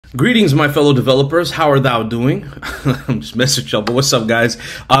Greetings, my fellow developers. How are thou doing? I'm just messing with y'all, but what's up, guys?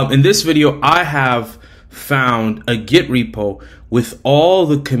 In this video, I have found a Git repo with all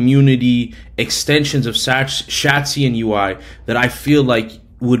the community extensions of SHADCN UI that I feel like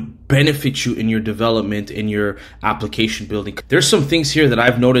would benefit you in your development, in your application building. There's some things here that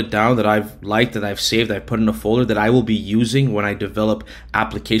I've noted down that I've liked, that I've saved, I've put in a folder that I will be using when I develop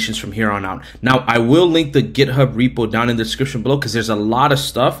applications from here on out. Now, I will link the GitHub repo down in the description below because there's a lot of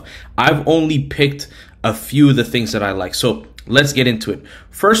stuff. I've only picked a few of the things that I like. So let's get into it.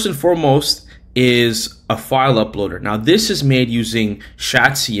 First and foremost is a file uploader. Now, this is made using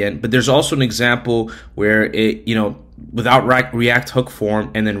SHADCN, but there's also an example where it, without React hook form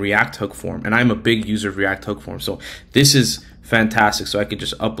and then React hook form. And I'm a big user of React hook form. So this is fantastic. So I could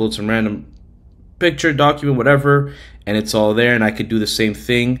just upload some random picture, document, whatever, and it's all there. And I could do the same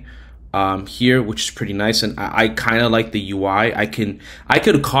thing here, which is pretty nice. And I kind of like the UI. I could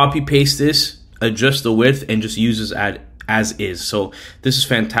copy paste this, adjust the width, and just use this as is. So this is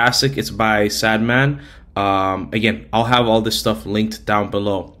fantastic. It's by SHADCN. Again, I'll have all this stuff linked down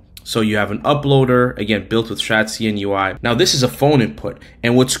below. So you have an uploader, again, built with SHADCN UI. Now this is a phone input.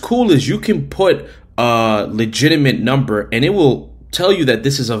 And what's cool is you can put a legitimate number and it will tell you that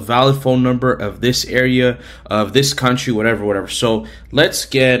this is a valid phone number of this area, of this country, whatever. So I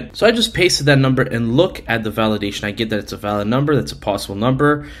just pasted that number and look at the validation. I get that it's a valid number, that's a possible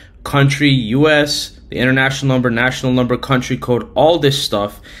number, country, US, the international number, national number, country code, all this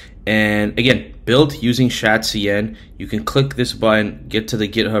stuff. And again, built using SHADCN. You can click this button, get to the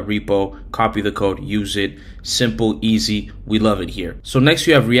GitHub repo, copy the code, use it. Simple, easy. We love it here. So next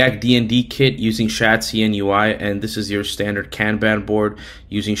you have React DND kit using SHADCN UI, and this is your standard Kanban board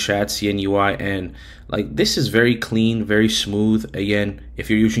using SHADCN UI. And like, this is very clean, very smooth. Again,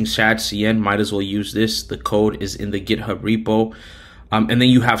 if you're using SHADCN, might as well use this. The code is in the GitHub repo. And then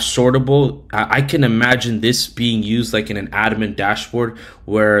you have sortable. I can imagine this being used like in an admin dashboard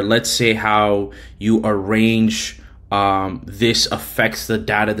where, let's say, how you arrange this affects the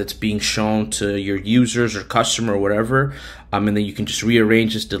data that's being shown to your users or customer or whatever. And then you can just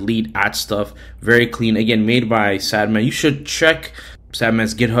rearrange this, delete, add stuff. Very clean. Again, made by SHADCN. You should check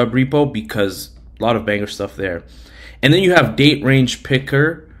SHADCN's GitHub repo because a lot of banger stuff there. And then you have date range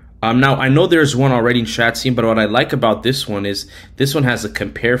picker. Now, I know there's one already in SHADCN, but what I like about this one is this one has a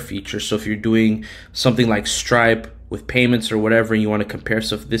compare feature. So if you're doing something like Stripe with payments or whatever, and you want to compare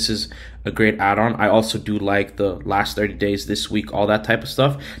stuff, this is a great add-on. I also do like the last 30 days, this week, all that type of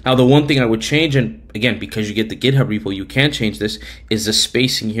stuff. Now, the one thing I would change, and again, because you get the GitHub repo, you can change this, is the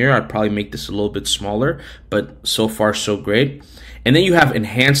spacing here. I'd probably make this a little bit smaller, but so far, so great. And then you have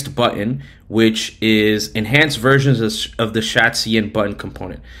enhanced button, which is enhanced versions of the SHADCN button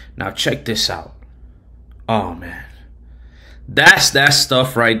component. Now check this out. Oh man, that's that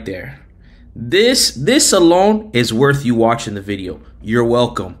stuff right there. This alone is worth you watching the video. You're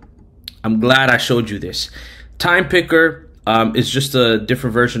welcome. I'm glad I showed you this. Time picker is just a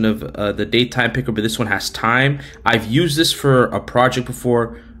different version of the date time picker, but this one has time. I've used this for a project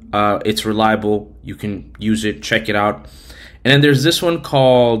before. It's reliable. You can use it. Check it out. And then there's this one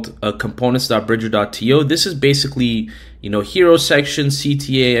called components.bridger.to. This is basically, hero section,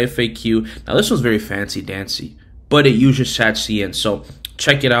 CTA, FAQ. Now this one's very fancy dancy, but it uses SHADCN. So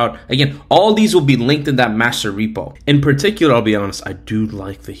check it out. Again, all these will be linked in that master repo. In particular, I'll be honest, I do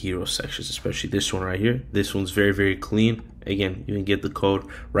like the hero sections, especially this one right here. This one's very, very clean. Again, you can get the code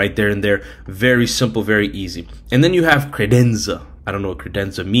right there and there. Very simple, very easy. And then you have credenza. I don't know what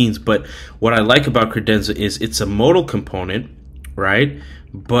credenza means, but what I like about credenza is it's a modal component, right?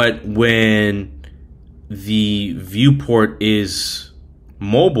 But when the viewport is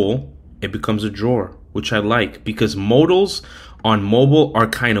mobile, it becomes a drawer, which I like because modals on mobile are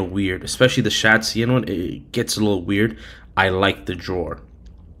kind of weird, especially the SHADCN one. It gets a little weird. I like the drawer.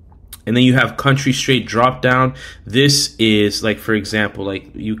 And then you have country straight drop down. This is like, for example,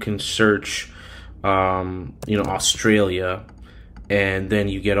 like you can search, Australia. And then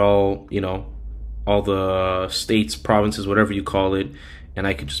you get all the states, provinces, whatever you call it. And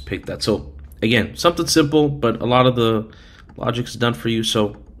I could just pick that. So again, something simple, but a lot of the logic's done for you.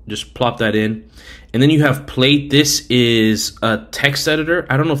 So just plop that in. And then you have plate. This is a text editor.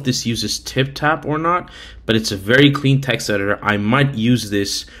 I don't know if this uses TipTap or not, but it's a very clean text editor. I might use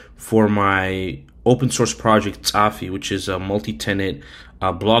this for my open source project, Tsafi, which is a multi-tenant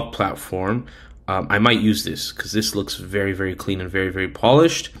blog platform. I might use this because this looks very, very clean and very, very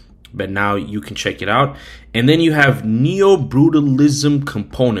polished. But now you can check it out. And then you have neo-brutalism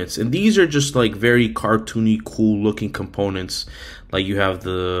components. And these are just like very cartoony, cool looking components. Like you have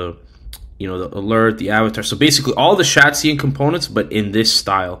the, you know, the alert, the avatar. So basically all the SHADCN components, but in this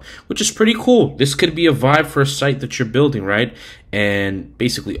style, which is pretty cool. This could be a vibe for a site that you're building, right? And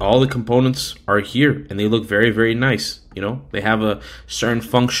basically all the components are here and they look very, very nice. You know, they have a certain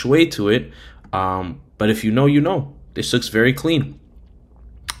feng shui to it. But if you know, you know. This looks very clean.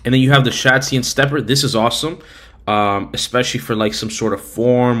 And then you have the SHADCN stepper. This is awesome, especially for like some sort of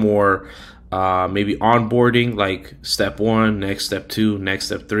form or maybe onboarding, like step 1, next step 2, next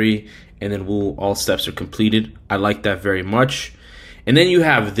step 3, and then all steps are completed. I like that very much. And then you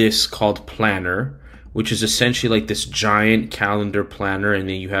have this called Planner, which is essentially like this giant calendar planner, and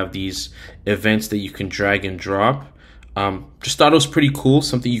then you have these events that you can drag and drop. Just thought it was pretty cool,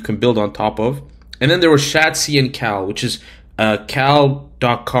 something you can build on top of. And then there was SHADCN Cal, which is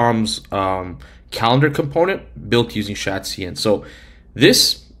cal.com's calendar component built using SHADCN. So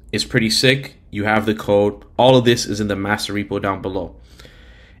this is pretty sick. You have the code. All of this is in the master repo down below.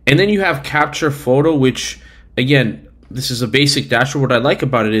 And then you have Capture Photo, which, again, this is a basic dashboard. What I like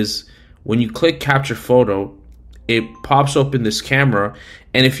about it is when you click Capture Photo, it pops open this camera.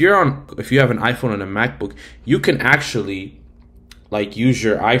 And if you have an iPhone and a MacBook, you can actually like use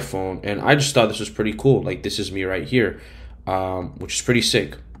your iPhone. And I just thought this was pretty cool. Like, this is me right here, which is pretty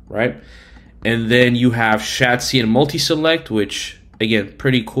sick, right? And then you have SHADCN Multi-Select, which, again,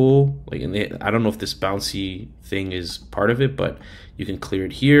 pretty cool. Like, I don't know if this bouncy thing is part of it, but you can clear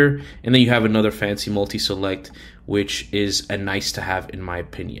it here. And then you have another fancy multi-select, which is a nice to have in my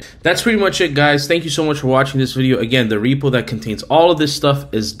opinion. That's pretty much it, guys. Thank you so much for watching this video. Again, the repo that contains all of this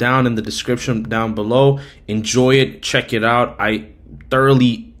stuff is down in the description down below. Enjoy it, check it out. I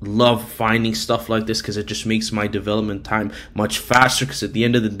thoroughly love finding stuff like this because it just makes my development time much faster, because at the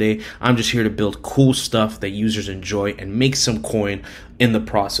end of the day, I'm just here to build cool stuff that users enjoy and make some coin in the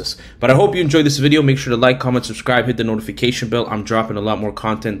process. But I hope you enjoyed this video. Make sure to like, comment, subscribe, hit the notification bell. I'm dropping a lot more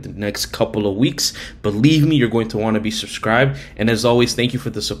content the next couple of weeks. Believe me, you're going to want to be subscribed. And as always, thank you for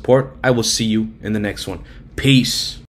the support. I will see you in the next one. Peace.